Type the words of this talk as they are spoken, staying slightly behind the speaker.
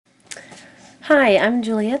Hi, I'm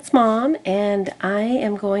Juliet's mom, and I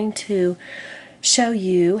am going to show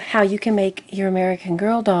you how you can make your American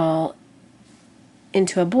Girl doll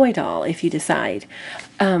into a boy doll if you decide.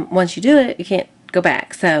 Once you do it, you can't go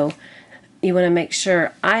back. So you want to make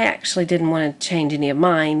sure. I actually didn't want to change any of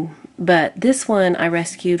mine, but this one I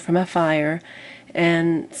rescued from a fire,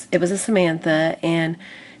 and it was a Samantha, and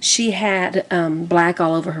she had black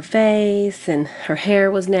all over her face, and her hair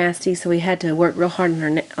was nasty, so we had to work real hard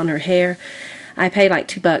on her hair. I paid like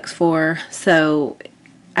 $2 for her, so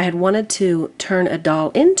I had wanted to turn a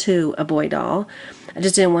doll into a boy doll. I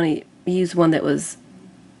just didn't want to use one that was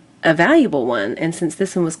a valuable one, and since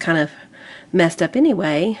this one was kind of messed up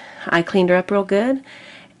anyway, I cleaned her up real good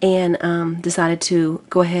and decided to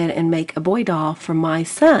go ahead and make a boy doll for my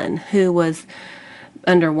son, who was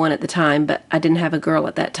under 1 at the time, but I didn't have a girl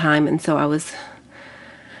at that time, and so I was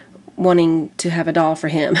wanting to have a doll for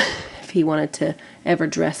him if he wanted to ever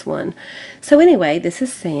dress one. So anyway, this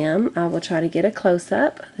is Sam. I will try to get a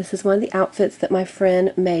close-up. This is one of the outfits that my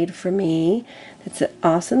friend made for me. It's an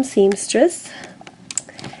awesome seamstress.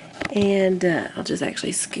 And I'll just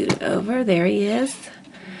actually scoot it over. There he is.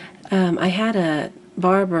 I had a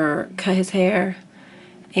barber cut his hair,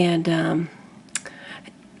 and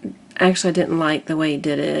actually I didn't like the way he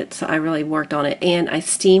did it, so I really worked on it. And I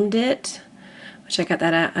steamed it, which I got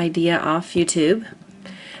that idea off YouTube.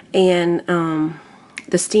 And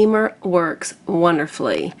the steamer works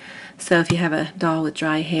wonderfully. So if you have a doll with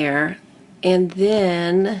dry hair, and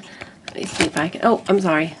then let me see if I can. Oh, I'm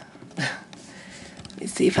sorry. Let me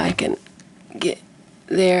see if I can get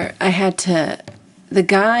there. I had to. The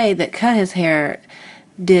guy that cut his hair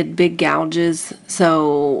did big gouges,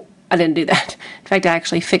 so I didn't do that. In fact, I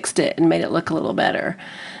actually fixed it and made it look a little better.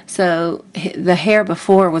 So the hair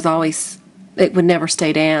before was always, it would never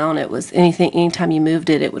stay down. It was anytime you moved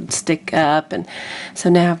it, it would stick up. And so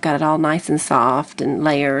now I've got it all nice and soft and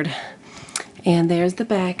layered. And there's the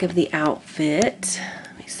back of the outfit.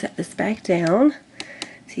 Let me set this back down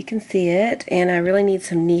so you can see it. And I really need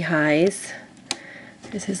some knee highs.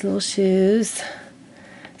 There's his little shoes.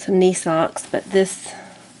 Some knee socks, but this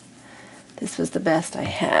was the best I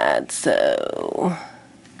had, so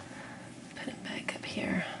put it back up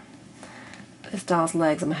here. This doll's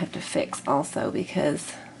legs I'm going to have to fix also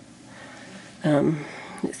because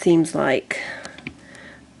it seems like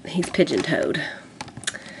he's pigeon-toed.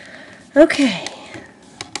 Okay,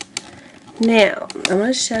 now I'm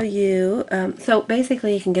going to show you, so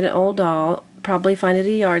basically you can get an old doll, probably find it at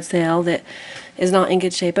a yard sale that is not in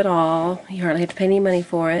good shape at all. You hardly have to pay any money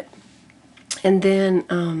for it. And then,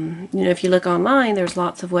 you know, if you look online, there's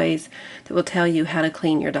lots of ways that will tell you how to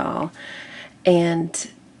clean your doll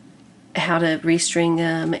and how to restring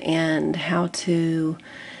them and how to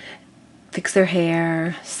fix their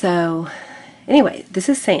hair. So anyway, this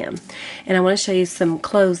is Sam, and I want to show you some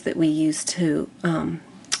clothes that we use to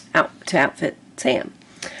outfit Sam.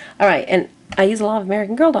 All right, and I use a lot of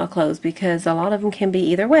American Girl doll clothes because a lot of them can be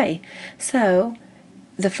either way. So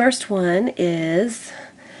the first one is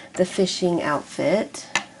the fishing outfit.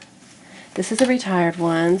 This is a retired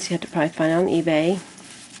one, so you have to probably find it on eBay.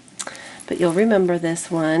 But you'll remember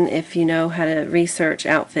this one if you know how to research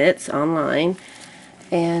outfits online.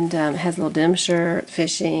 And it has a little denim shirt,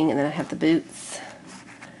 fishing, and then I have the boots.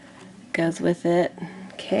 Goes with it.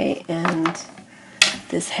 Okay, and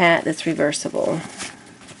this hat that's reversible.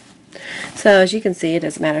 So as you can see, it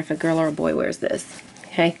doesn't matter if a girl or a boy wears this.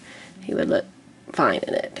 Okay, he would look fine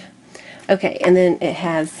in it. Okay, and then it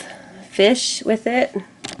has fish with it.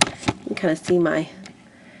 You can kind of see my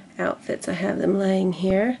outfits. I have them laying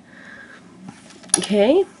here.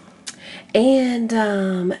 Okay, and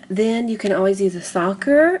then you can always use a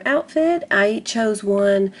soccer outfit. I chose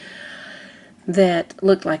one that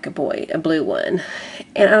looked like a boy, a blue one.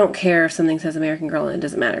 And I don't care if something says American Girl and it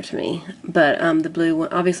doesn't matter to me. But the blue one,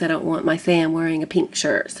 obviously I don't want my Sam wearing a pink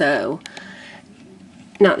shirt, so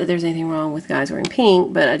not that there's anything wrong with guys wearing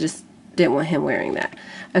pink, but I just didn't want him wearing that.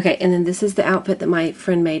 Okay, and then this is the outfit that my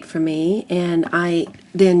friend made for me, and I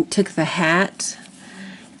then took the hat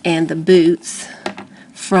and the boots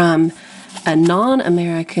from a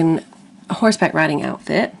non-American horseback riding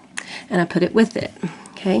outfit, and I put it with it.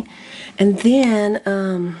 Okay, and then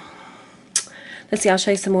let's see, I'll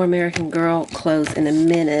show you some more American Girl clothes in a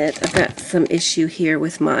minute. I've got some issue here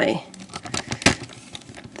with my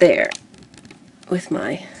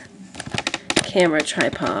camera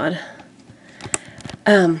tripod.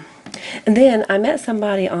 And then I met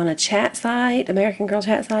somebody on a chat site, American Girl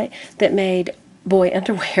chat site, that made boy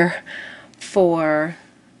underwear for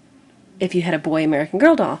if you had a boy American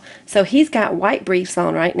Girl doll. So he's got white briefs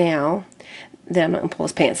on right now. Then I'm going to pull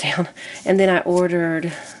his pants down. And then I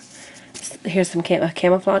ordered Here's some a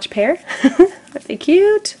camouflage pair. Aren't they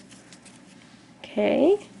cute?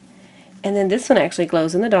 Okay. And then this one actually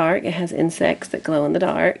glows in the dark. It has insects that glow in the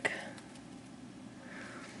dark.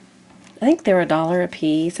 I think they're $1 a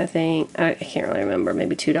piece, I think. I can't really remember,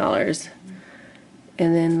 maybe $2.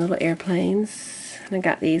 And then little airplanes. And I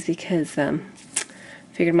got these because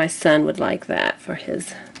figured my son would like that for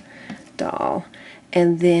his doll.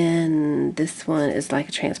 And then this one is like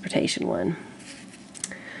a transportation one.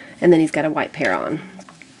 And then he's got a white pair on.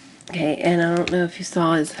 Okay, and I don't know if you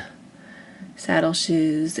saw his saddle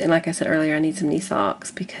shoes. And like I said earlier, I need some knee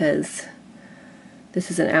socks because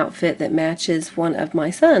this is an outfit that matches one of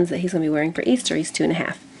my sons that he's going to be wearing for Easter. He's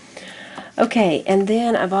 2.5. Okay, and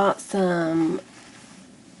then I bought some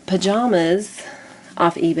pajamas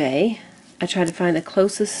off eBay. I tried to find the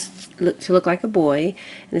closest to look like a boy,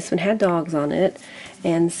 and this one had dogs on it,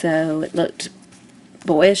 and so it looked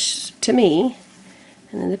boyish to me.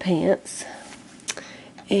 And then the pants.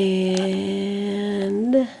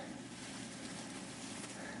 And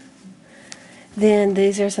then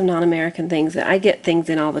these are some non-American things that I get things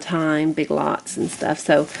in all the time, big lots and stuff,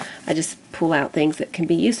 so I just pull out things that can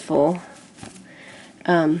be useful.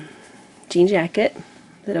 Jean jacket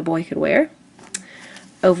that a boy could wear.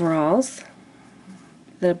 Overalls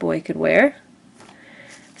that a boy could wear.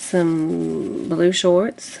 Some blue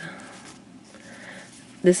shorts.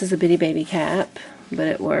 This is a Bitty Baby cap, but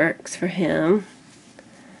it works for him.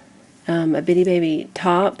 A Bitty Baby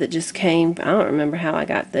top that just came, I don't remember how I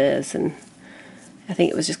got this, and I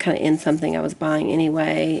think it was just kind of in something I was buying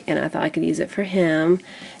anyway, and I thought I could use it for him.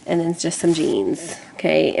 And then just some jeans,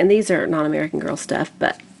 okay? And these are non-American Girl stuff,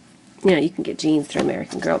 but you know, you can get jeans through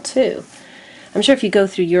American Girl too. I'm sure if you go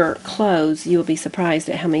through your clothes, you will be surprised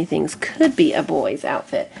at how many things could be a boy's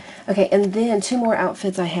outfit. Okay, and then 2 more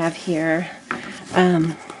outfits I have here.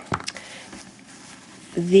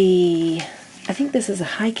 I think this is a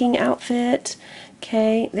hiking outfit.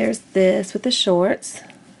 Okay, there's this with the shorts,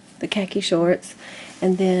 the khaki shorts,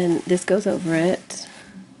 and then this goes over it.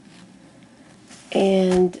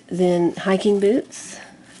 And then hiking boots.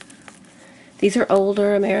 These are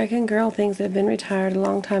older American Girl things that have been retired a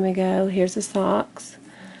long time ago. Here's the socks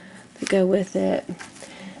that go with it.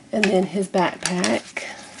 And then his backpack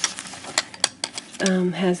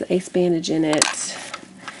has ace bandage in it.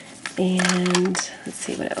 And let's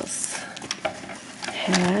see what else.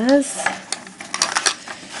 Has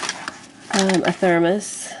a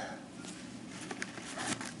thermos,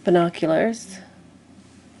 binoculars,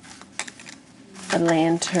 a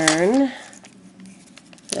lantern.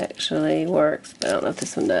 It actually works, but I don't know if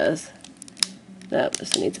this one does. Nope,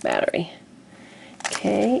 this one needs a battery.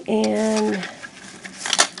 Okay, and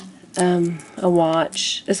a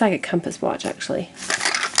watch. It's like a compass watch, actually.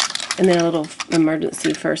 And then a little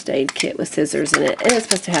emergency first aid kit with scissors in it. And it's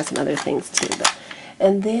supposed to have some other things too.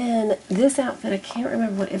 And then this outfit, I can't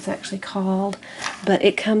remember what it's actually called, but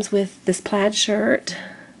it comes with this plaid shirt.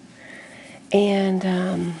 And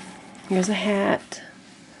here's a hat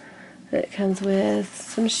that it comes with,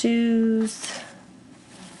 some shoes.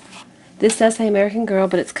 This does say American Girl,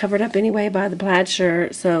 but it's covered up anyway by the plaid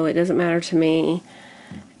shirt, so it doesn't matter to me.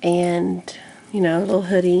 And, you know, a little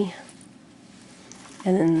hoodie.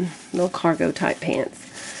 And then little cargo type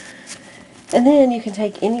pants. And then you can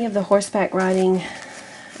take any of the horseback riding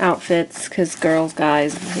outfits, because girls,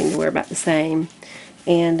 guys seem to wear about the same.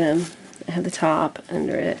 And I have the top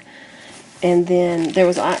under it. And then there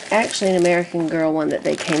was actually an American Girl one that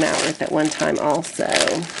they came out with at one time also.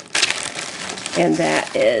 And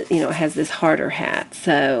that is, you know, has this harder hat.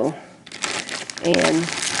 So, and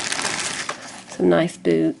some nice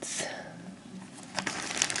boots.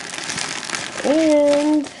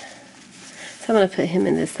 And so I'm going to put him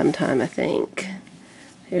in this sometime, I think.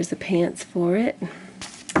 Here's the pants for it.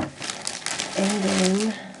 And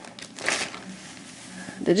then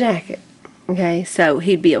the jacket. Okay, so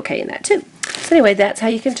he'd be okay in that too. So anyway, that's how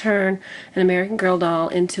you can turn an American Girl doll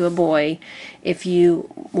into a boy if you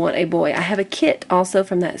want a boy. I have a kit also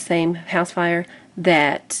from that same house fire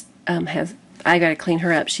that has, I got to clean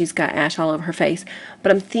her up. She's got ash all over her face.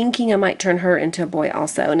 But I'm thinking I might turn her into a boy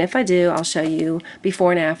also. And if I do, I'll show you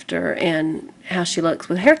before and after and how she looks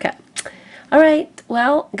with a haircut. Alright,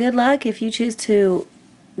 well, good luck if you choose to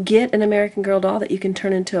get an American Girl doll that you can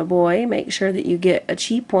turn into a boy. Make sure that you get a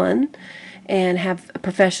cheap one and have a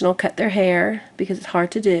professional cut their hair because it's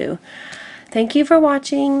hard to do. Thank you for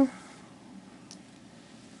watching.